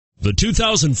The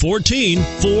 2014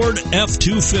 Ford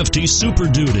F-250 Super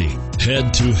Duty.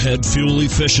 Head-to-head fuel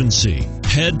efficiency,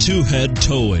 head-to-head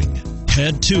towing,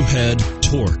 head-to-head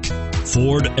torque.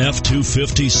 Ford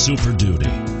F-250 Super Duty.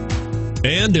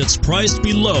 And it's priced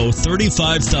below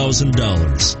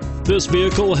 $35,000. This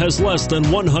vehicle has less than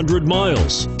 100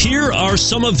 miles. Here are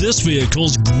some of this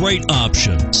vehicle's great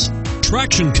options: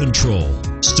 traction control,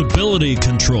 stability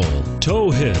control, tow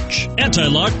hitch,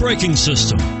 anti-lock braking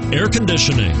system, air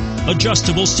conditioning,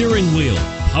 adjustable steering wheel,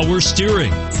 power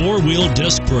steering, four-wheel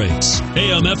disc brakes,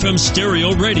 AM/FM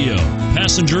stereo radio,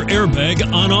 passenger airbag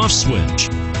on-off switch.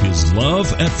 Is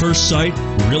love at first sight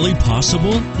really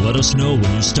possible? Let us know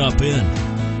when you stop in.